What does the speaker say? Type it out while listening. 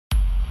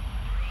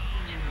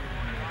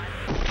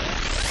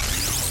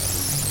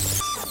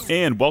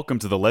And welcome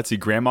to the Let's See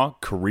Grandma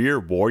Career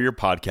Warrior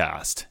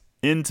Podcast.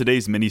 In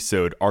today's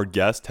minisode, our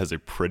guest has a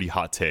pretty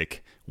hot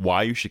take: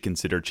 why you should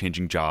consider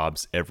changing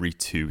jobs every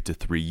 2 to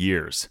 3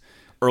 years.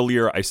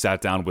 Earlier, I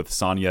sat down with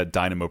Sonia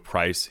Dynamo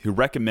Price, who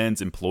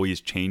recommends employees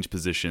change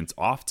positions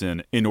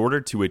often in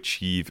order to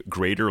achieve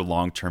greater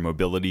long-term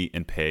mobility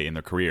and pay in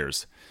their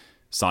careers.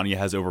 Sonia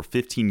has over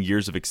 15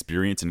 years of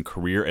experience in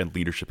career and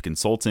leadership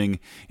consulting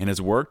and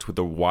has worked with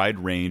a wide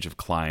range of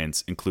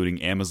clients,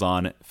 including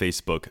Amazon,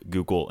 Facebook,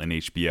 Google, and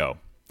HBO.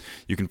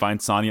 You can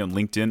find Sonia on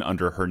LinkedIn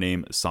under her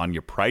name,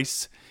 Sonia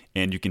Price,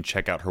 and you can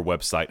check out her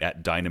website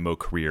at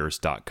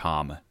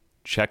dynamocareers.com.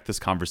 Check this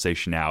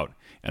conversation out,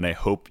 and I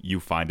hope you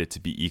find it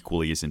to be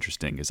equally as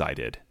interesting as I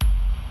did.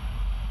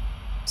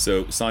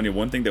 So, Sonia,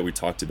 one thing that we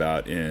talked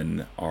about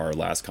in our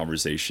last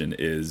conversation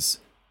is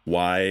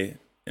why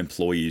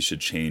employees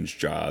should change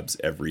jobs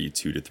every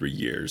 2 to 3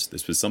 years.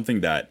 This was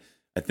something that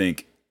I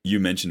think you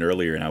mentioned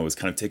earlier, and I was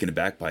kind of taken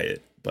aback by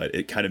it, but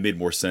it kind of made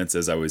more sense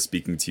as I was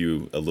speaking to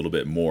you a little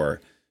bit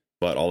more.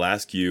 But I'll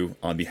ask you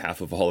on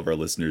behalf of all of our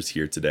listeners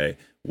here today,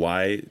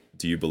 why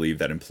do you believe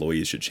that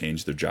employees should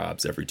change their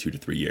jobs every 2 to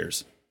 3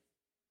 years?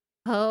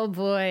 Oh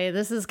boy,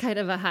 this is kind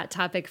of a hot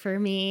topic for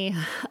me.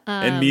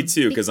 And me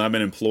too, because I'm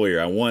an employer.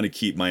 I want to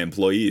keep my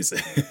employees.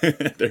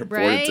 They're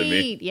important to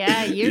me.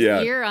 Yeah,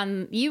 you're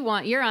on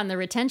the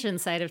retention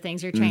side of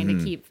things. You're trying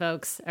to keep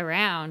folks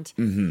around.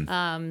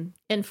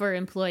 And for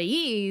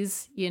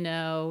employees,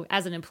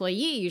 as an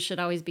employee, you should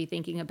always be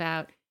thinking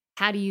about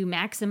how do you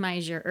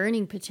maximize your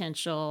earning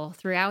potential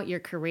throughout your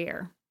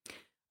career.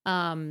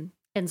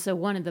 And so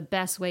one of the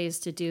best ways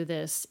to do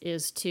this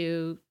is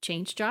to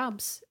change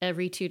jobs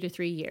every 2 to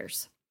 3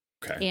 years.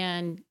 Okay.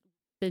 And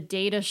the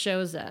data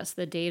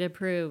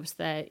proves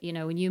that,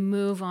 when you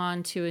move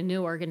on to a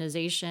new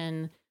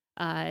organization,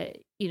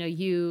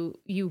 you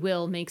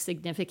will make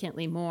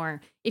significantly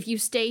more. If you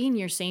stay in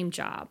your same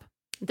job,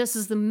 this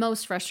is the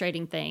most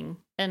frustrating thing.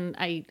 And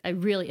I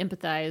really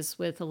empathize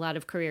with a lot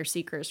of career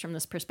seekers from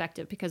this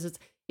perspective, because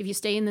if you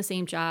stay in the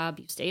same job,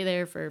 you stay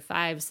there for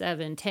 5,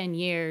 7, 10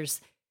 years,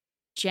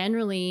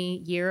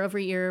 generally, year over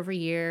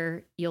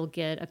year, you'll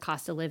get a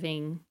cost of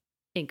living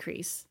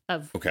increase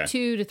of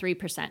 2 to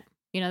 3%.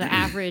 The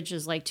average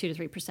is like 2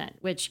 to 3%,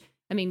 which,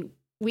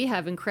 we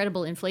have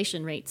incredible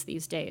inflation rates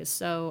these days.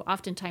 So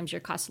oftentimes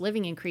your cost of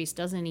living increase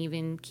doesn't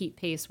even keep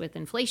pace with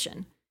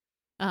inflation.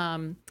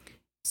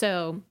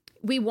 So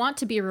we want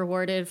to be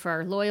rewarded for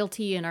our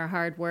loyalty and our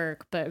hard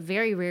work, but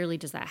very rarely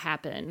does that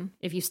happen.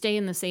 If you stay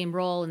in the same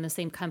role in the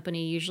same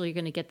company, usually you're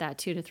going to get that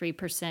 2 to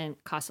 3%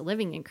 cost of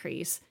living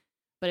increase.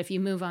 But if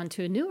you move on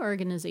to a new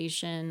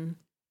organization,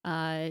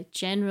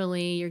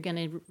 generally you're going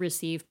to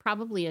receive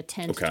probably a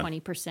 10 to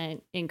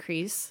 20%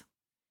 increase.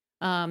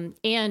 And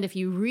if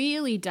you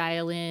really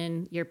dial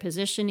in your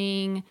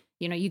positioning,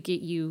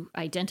 you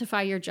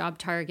identify your job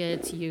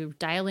targets, you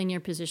dial in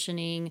your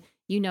positioning,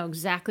 you know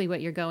exactly what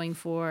you're going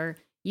for,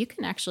 you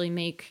can actually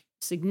make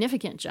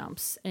significant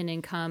jumps in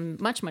income,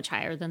 much, much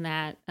higher than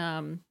that.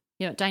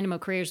 At Dynamo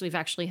Careers, we've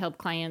actually helped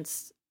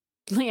clients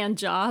land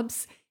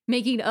jobs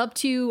making up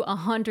to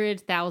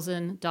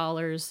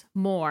 $100,000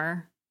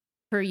 more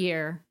per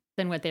year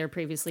than what they were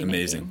previously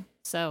making.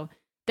 So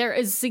there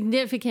is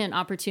significant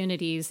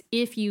opportunities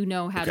if you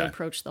know how to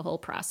approach the whole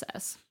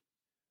process.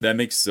 That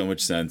makes so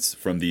much sense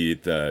from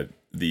the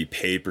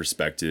pay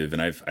perspective,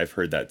 and I've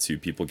heard that too.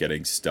 People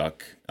getting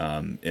stuck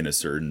in a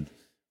certain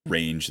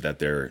range that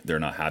they're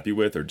not happy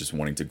with or just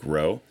wanting to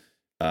grow.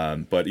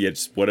 But yeah,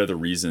 just what are the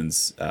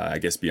reasons, I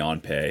guess,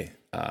 beyond pay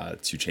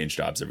to change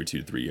jobs every 2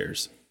 to 3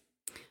 years?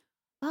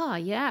 Oh,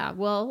 yeah.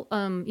 Well,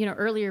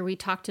 earlier we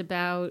talked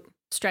about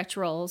stretch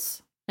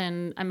roles,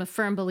 and I'm a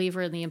firm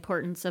believer in the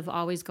importance of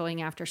always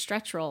going after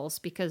stretch roles,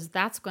 because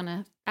that's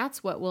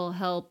what will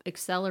help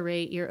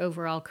accelerate your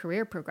overall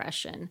career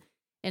progression.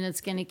 And it's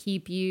going to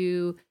keep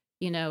you,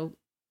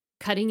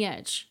 cutting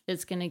edge.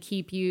 It's going to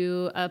keep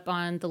you up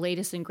on the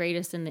latest and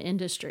greatest in the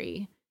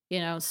industry.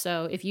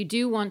 So if you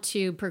do want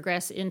to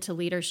progress into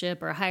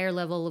leadership or a higher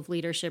level of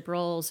leadership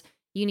roles,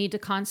 you need to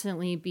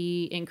constantly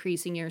be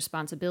increasing your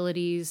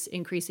responsibilities,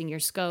 increasing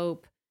your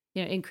scope,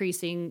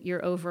 increasing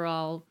your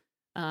overall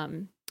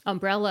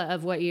umbrella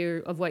of what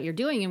you're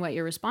doing and what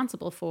you're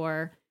responsible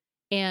for.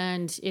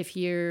 And if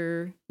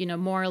you're,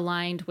 more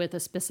aligned with a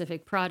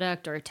specific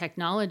product or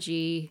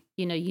technology,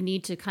 you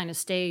need to kind of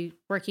stay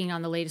working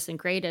on the latest and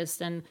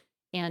greatest. And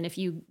if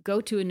you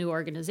go to a new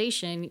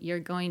organization, you're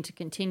going to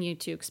continue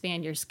to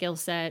expand your skill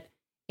set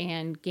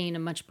and gain a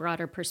much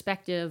broader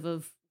perspective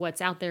of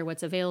what's out there,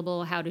 what's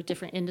available, how do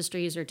different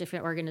industries or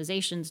different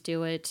organizations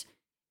do it.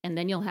 And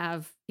then you'll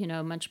have,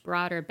 much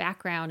broader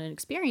background and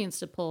experience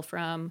to pull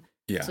from,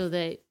 so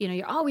that,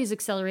 you're always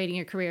accelerating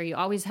your career. You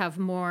always have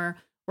more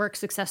work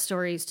success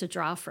stories to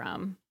draw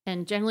from.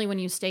 And generally when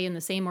you stay in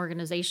the same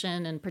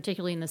organization, and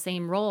particularly in the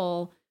same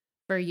role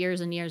for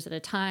years and years at a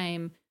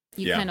time,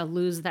 you kind of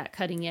lose that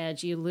cutting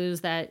edge. You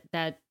lose that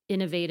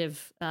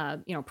innovative,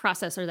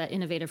 process, or that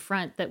innovative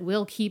front that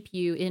will keep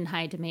you in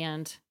high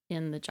demand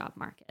in the job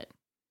market.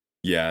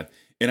 Yeah.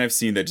 And I've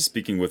seen that just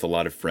speaking with a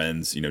lot of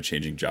friends,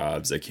 changing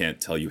jobs. I can't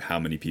tell you how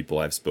many people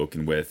I've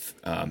spoken with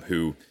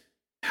who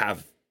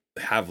have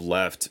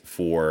left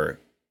for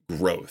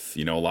growth.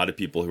 A lot of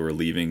people who are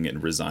leaving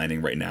and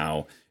resigning right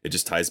now, it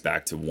just ties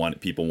back to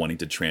people wanting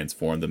to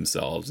transform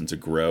themselves and to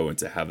grow and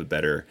to have a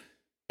better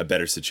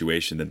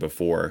situation than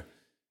before.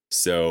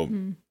 So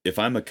if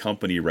I'm a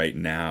company right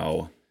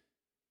now,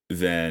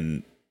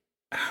 then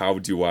how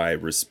do I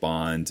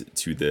respond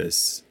to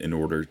this in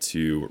order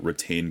to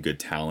retain good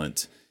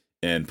talent?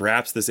 And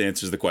perhaps this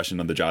answers the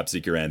question on the job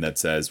seeker end that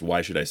says,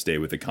 why should I stay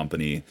with a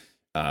company?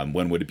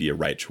 When would it be a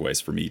right choice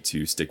for me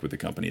to stick with the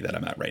company that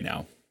I'm at right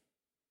now?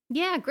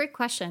 Yeah, great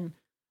question.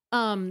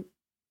 I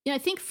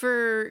think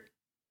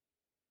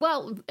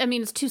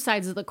it's two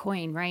sides of the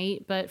coin,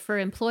 right? But for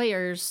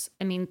employers,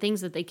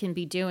 things that they can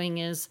be doing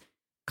is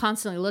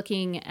constantly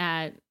looking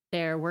at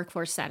their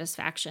workforce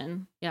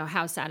satisfaction.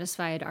 How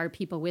satisfied are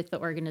people with the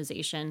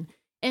organization?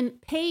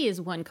 And pay is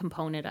one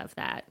component of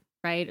that,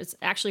 right? It's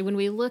actually, when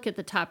we look at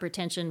the top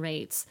retention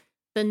rates,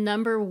 the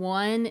number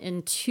 1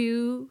 and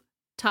 2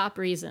 top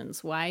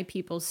reasons why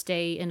people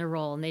stay in a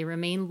role and they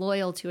remain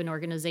loyal to an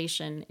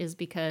organization is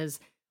because,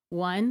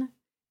 1,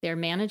 their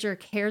manager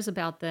cares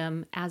about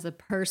them as a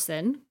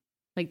person.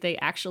 Like, they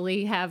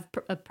actually have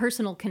a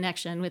personal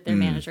connection with their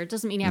manager. It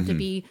doesn't mean you have to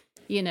be,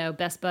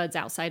 best buds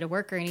outside of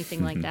work or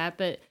anything like that,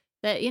 but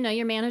that,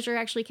 your manager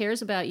actually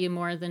cares about you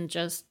more than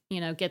just,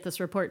 get this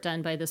report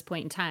done by this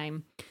point in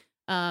time.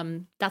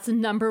 That's a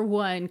number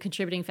 1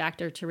 contributing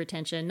factor to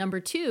retention.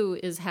 Number 2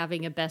 is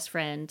having a best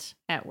friend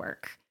at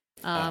work,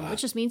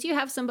 which just means you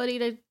have somebody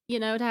to,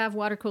 to have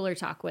water cooler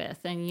talk with,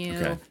 and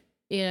you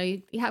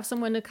have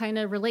someone to kind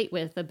of relate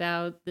with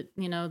about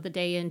the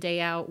day in, day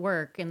out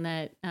work, and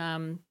that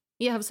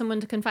you have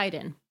someone to confide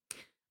in.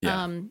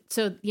 Yeah.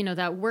 So,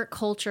 that work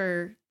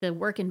culture, the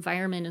work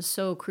environment is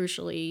so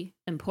crucially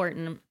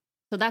important.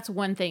 So that's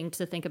one thing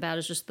to think about,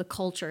 is just the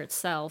culture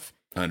itself.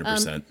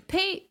 100%.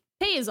 Pay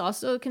is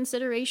also a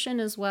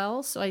consideration as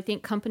well. So I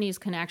think companies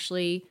can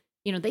actually,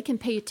 they can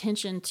pay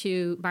attention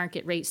to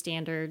market rate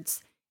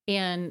standards,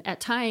 and at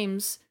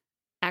times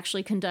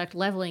actually conduct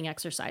leveling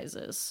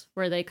exercises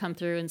where they come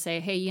through and say,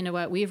 hey, you know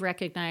what, we've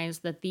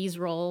recognized that these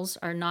roles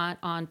are not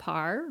on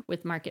par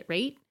with market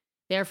rate.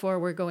 Therefore,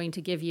 we're going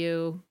to give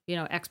you,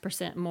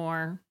 X%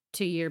 more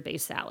to your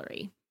base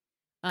salary.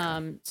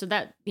 So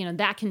that,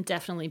 that can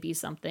definitely be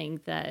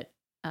something that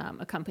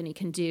a company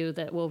can do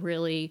that will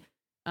really,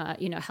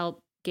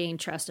 help gain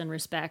trust and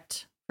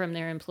respect from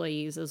their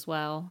employees as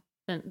well.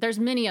 And there's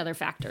many other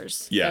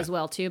factors as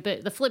well, too.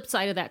 But the flip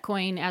side of that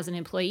coin as an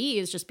employee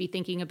is just be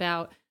thinking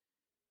about,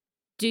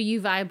 do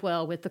you vibe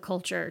well with the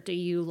culture? Do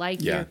you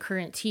like your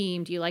current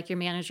team? Do you like your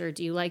manager?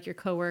 Do you like your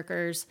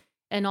coworkers?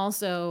 And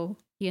also,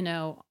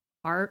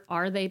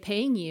 are they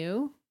paying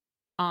you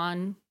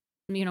on,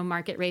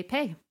 market rate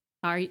pay?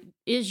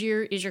 Is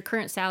your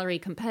current salary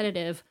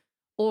competitive,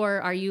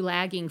 or are you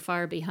lagging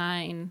far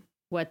behind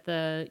what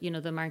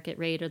the market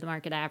rate or the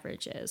market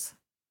average is?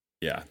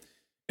 Yeah.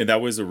 And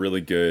that was a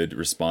really good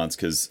response,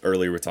 because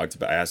earlier I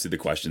asked you the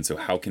question, so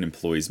how can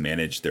employees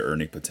manage their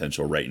earning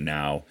potential right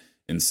now?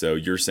 And so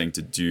you're saying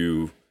to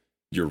do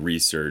your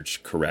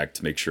research correct,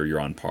 to make sure you're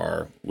on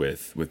par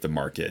with the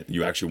market.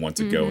 You actually want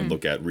to go and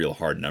look at real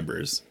hard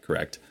numbers,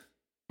 correct?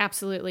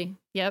 Absolutely.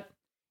 Yep.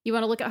 You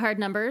want to look at hard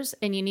numbers,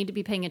 and you need to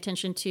be paying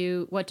attention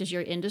to what does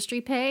your industry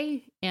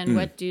pay and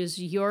what does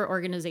your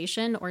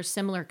organization or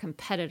similar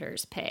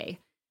competitors pay,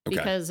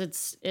 because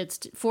it's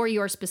for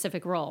your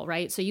specific role,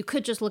 right? So you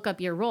could just look up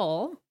your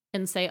role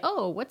and say,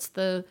 oh, what's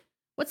the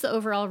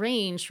overall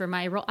range for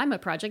my role? I'm a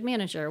project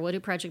manager. What do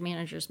project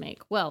managers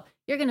make? Well,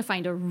 you're going to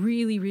find a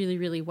really, really,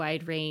 really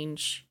wide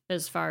range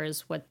as far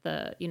as what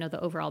the, the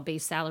overall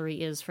base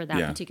salary is for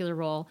that particular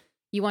role.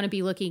 You want to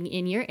be looking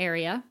in your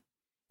area.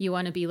 You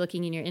want to be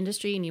looking in your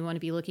industry, and you want to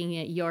be looking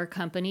at your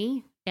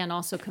company and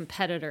also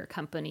competitor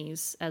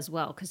companies as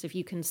well. Because if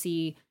you can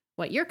see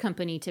what your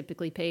company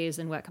typically pays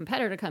and what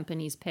competitor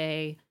companies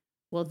pay,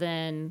 well,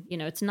 then,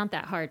 it's not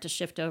that hard to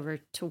shift over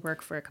to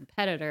work for a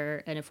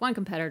competitor. And if one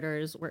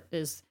competitor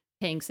is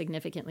paying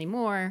significantly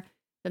more,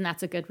 then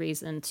that's a good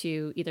reason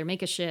to either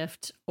make a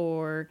shift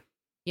or,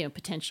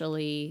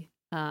 potentially,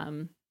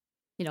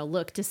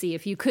 look to see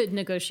if you could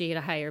negotiate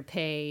a higher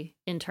pay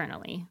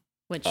internally,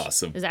 which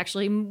is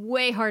actually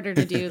way harder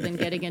to do than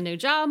getting a new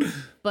job.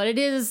 But it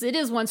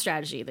is one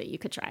strategy that you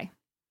could try.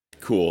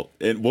 Cool.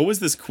 And what was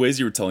this quiz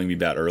you were telling me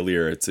about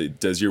earlier? It's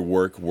does your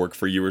work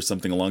for you, or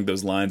something along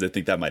those lines? I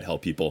think that might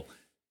help people.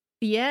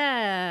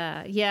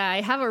 Yeah. I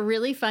have a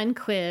really fun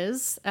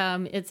quiz.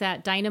 It's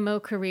at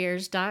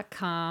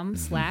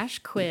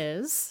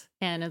dynamocareers.com/quiz.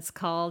 And it's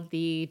called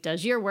the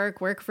Does Your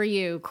Work for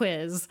You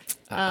quiz.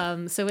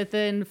 So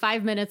within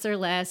 5 minutes or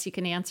less, you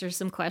can answer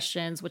some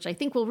questions, which I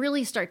think will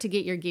really start to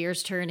get your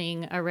gears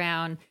turning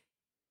around,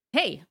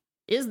 hey,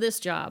 is this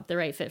job the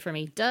right fit for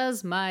me?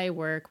 Does my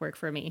work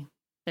for me?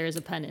 There is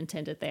a pun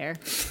intended there.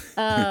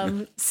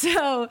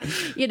 So,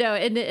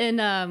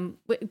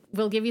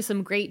 we'll give you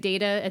some great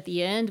data at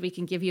the end. We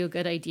can give you a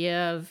good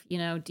idea of,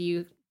 do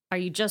you Are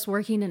you just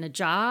working in a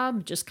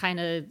job, just kind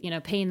of,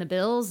 paying the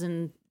bills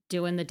and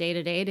doing the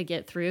day-to-day to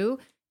get through?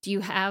 Do you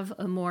have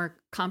a more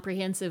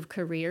comprehensive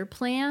career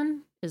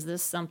plan? Is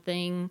this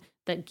something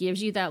that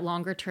gives you that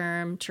longer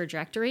term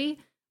trajectory?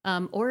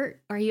 Or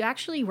are you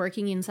actually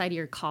working inside of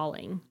your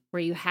calling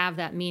where you have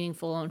that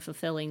meaningful and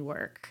fulfilling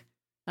work?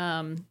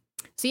 So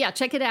yeah,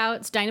 check it out.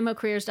 It's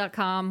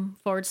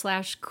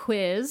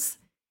dynamocareers.com/quiz.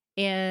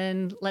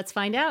 And let's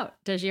find out.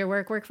 Does your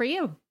work for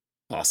you?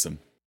 Awesome.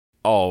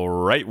 All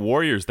right,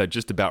 Warriors, that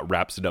just about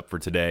wraps it up for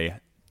today.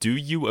 Do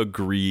you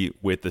agree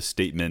with the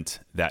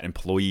statement that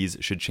employees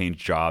should change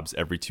jobs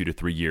every 2 to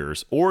 3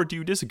 years, or do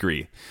you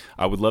disagree?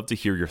 I would love to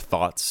hear your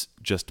thoughts.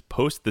 Just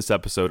post this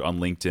episode on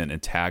LinkedIn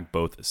and tag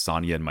both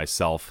Sonia and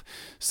myself.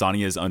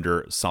 Sonia is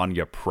under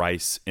Sonia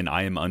Price, and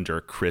I am under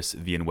Chris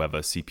Villanueva,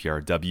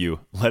 CPRW.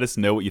 Let us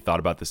know what you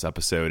thought about this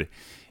episode.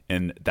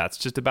 And that's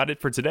just about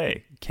it for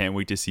today. Can't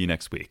wait to see you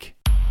next week.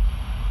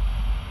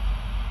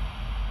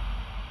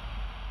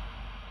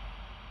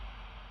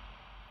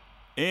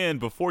 And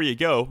before you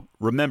go,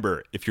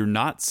 remember, if you're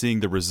not seeing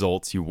the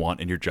results you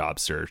want in your job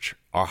search,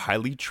 our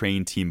highly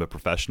trained team of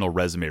professional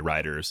resume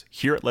writers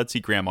here at Let's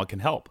Eat Grandma can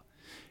help.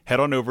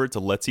 Head on over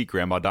to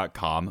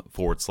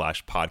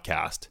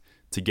letseatgrandma.com/podcast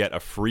to get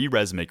a free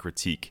resume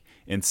critique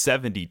and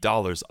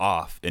 $70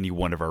 off any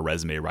one of our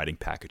resume writing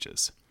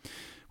packages.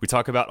 We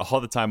talk about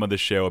all the time on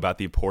this show about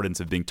the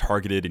importance of being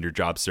targeted in your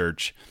job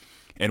search.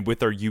 And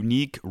with our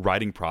unique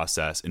writing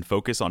process and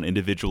focus on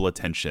individual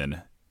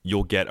attention,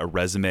 you'll get a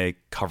resume,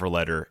 cover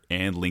letter,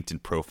 and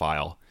LinkedIn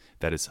profile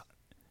that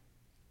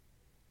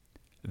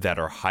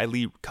are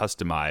highly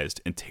customized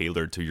and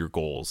tailored to your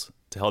goals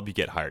to help you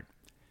get hired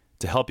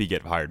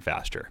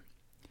faster.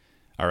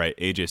 All right,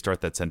 AJ, start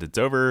that sentence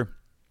over.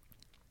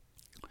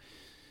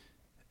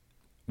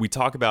 We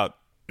talk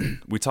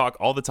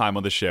all the time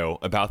on the show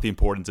about the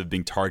importance of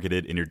being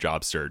targeted in your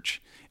job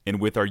search.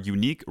 And with our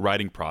unique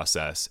writing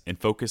process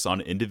and focus on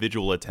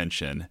individual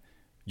attention,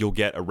 you'll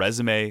get a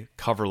resume,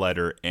 cover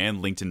letter, and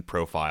LinkedIn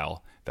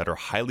profile that are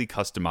highly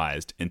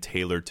customized and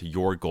tailored to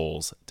your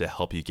goals to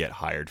help you get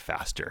hired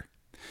faster.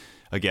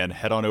 Again,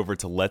 head on over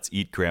to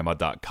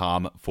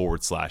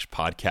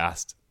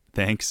letseatgrandma.com/podcast.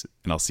 Thanks,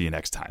 and I'll see you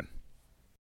next time.